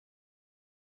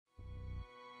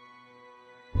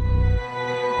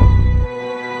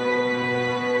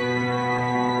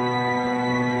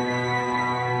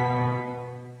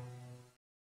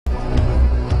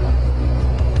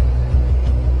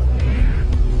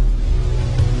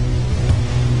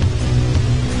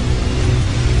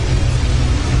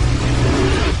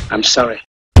I'm sorry.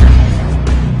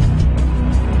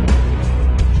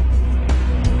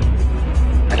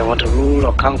 I don't want to rule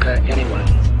or conquer anyone.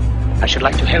 I should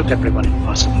like to help everyone if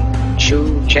possible.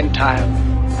 Jew, Gentile,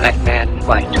 black man,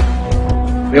 white.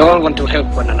 We all want to help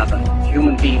one another.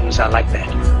 Human beings are like that.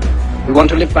 We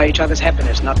want to live by each other's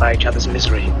happiness, not by each other's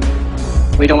misery.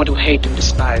 We don't want to hate and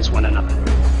despise one another.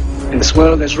 In this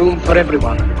world, there's room for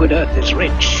everyone. The good earth is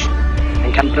rich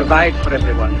and can provide for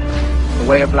everyone. The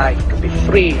way of life can be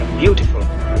free and beautiful.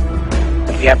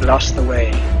 But we have lost the way.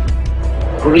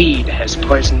 Greed has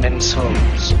poisoned men's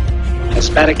souls, has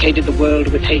barricaded the world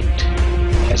with hate,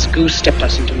 has goose-stepped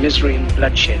us into misery and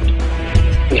bloodshed.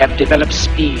 We have developed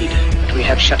speed, but we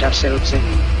have shut ourselves in.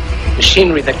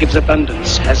 Machinery that gives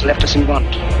abundance has left us in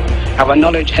want. Our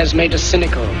knowledge has made us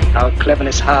cynical, our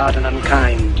cleverness hard and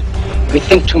unkind. We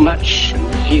think too much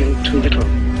and feel too little.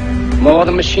 More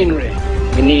than machinery,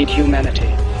 we need humanity.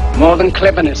 More than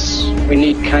cleverness, we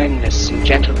need kindness and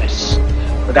gentleness.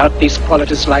 Without these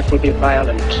qualities, life will be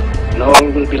violent and all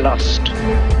will be lost.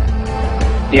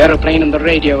 The aeroplane and the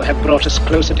radio have brought us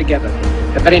closer together.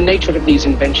 The very nature of these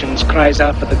inventions cries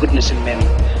out for the goodness in men,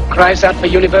 cries out for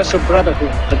universal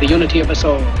brotherhood, for the unity of us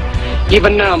all.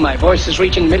 Even now, my voice is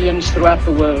reaching millions throughout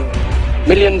the world.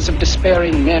 Millions of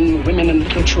despairing men, women, and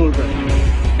little children,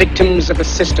 victims of a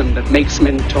system that makes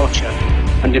men torture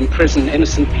and imprison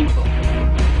innocent people.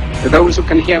 To those who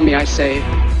can hear me, I say,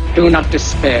 do not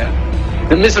despair.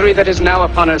 The misery that is now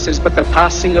upon us is but the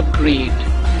passing of greed,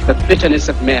 the bitterness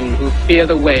of men who fear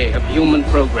the way of human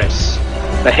progress.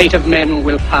 The hate of men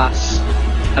will pass,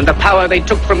 and the power they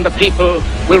took from the people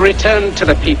will return to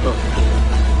the people.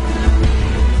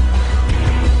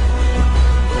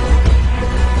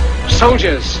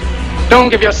 Soldiers, don't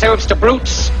give yourselves to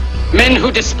brutes, men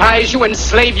who despise you,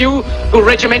 enslave you, who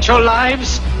regiment your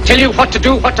lives, tell you what to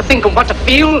do, what to think, and what to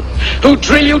feel, who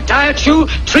drill you, diet you,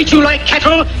 treat you like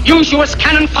cattle, use you as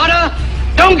cannon fodder.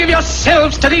 Don't give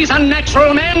yourselves to these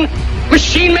unnatural men,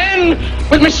 machine men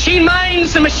with machine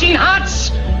minds and machine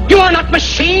hearts. You are not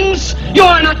machines, you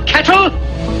are not cattle.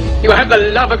 You have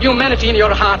the love of humanity in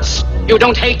your hearts. You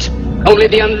don't hate, only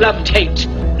the unloved hate,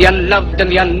 the unloved and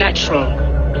the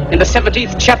unnatural. In the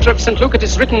 17th chapter of St. Luke it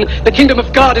is written, the kingdom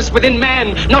of God is within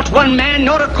man, not one man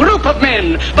nor a group of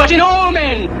men, but in all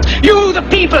men. You, the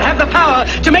people, have the power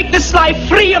to make this life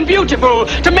free and beautiful,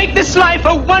 to make this life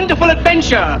a wonderful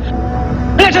adventure.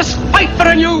 Let us fight for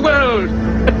a new world,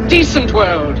 a decent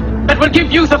world, that will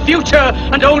give youth a future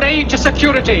and old age a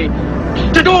security.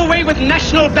 To do away with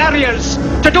national barriers,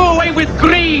 to do away with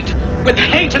greed, with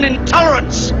hate and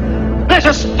intolerance. Let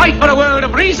us fight for a world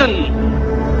of reason.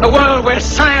 A world where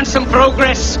science and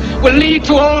progress will lead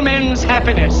to all men's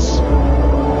happiness.